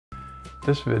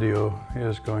This video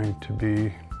is going to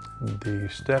be the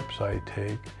steps I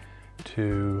take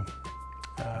to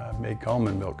make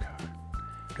almond milk.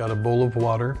 Got a bowl of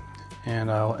water and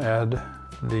I'll add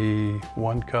the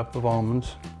 1 cup of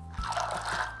almonds.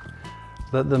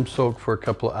 Let them soak for a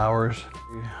couple of hours.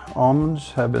 The almonds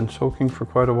have been soaking for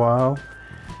quite a while,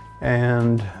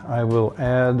 and I will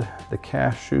add the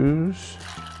cashews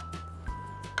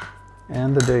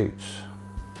and the dates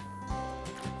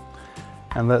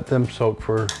and let them soak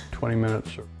for 20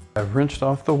 minutes. I've rinsed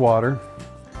off the water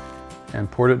and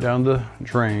poured it down the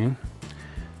drain.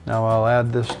 Now I'll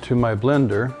add this to my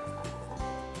blender.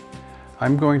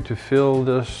 I'm going to fill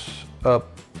this up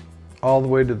all the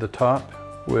way to the top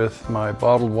with my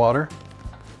bottled water.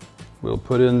 We'll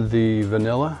put in the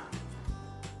vanilla.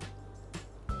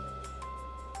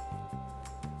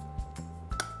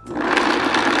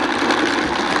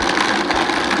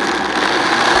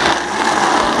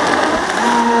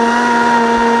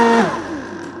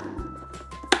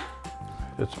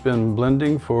 It's been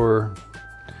blending for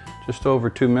just over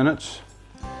 2 minutes.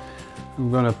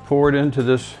 I'm going to pour it into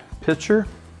this pitcher,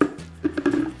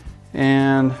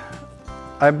 and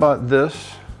I bought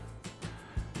this.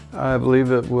 I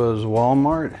believe it was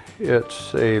Walmart.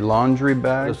 It's a laundry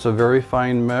bag. It's a very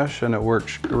fine mesh and it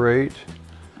works great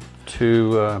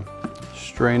to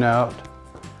strain out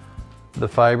the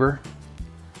fiber.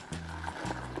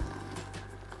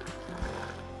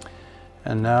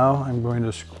 And now I'm going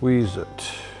to squeeze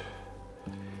it.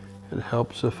 It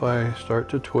helps if I start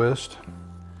to twist.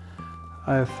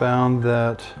 I have found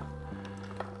that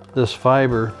this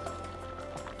fiber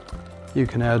you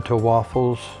can add to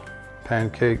waffles,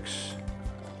 pancakes.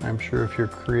 I'm sure if you're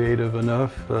creative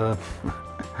enough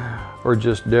or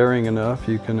just daring enough,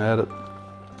 you can add it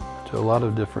to a lot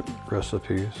of different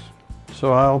recipes.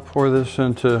 So I'll pour this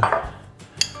into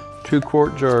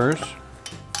 2-quart jars.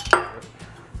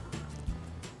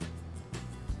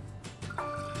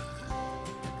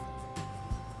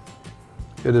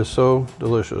 It is so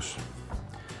delicious.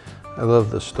 I love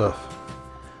this stuff.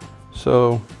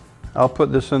 So I'll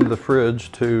put this in the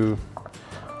fridge to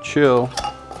chill.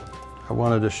 I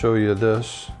wanted to show you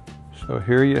this. So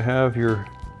here you have your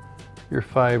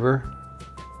fiber.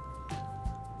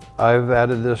 I've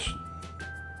added this,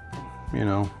 you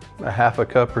know, a half a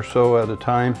cup or so at a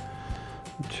time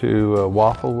to a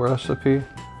waffle recipe,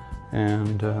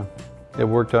 and it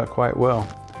worked out quite well.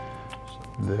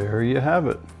 So there you have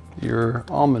it, your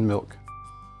almond milk.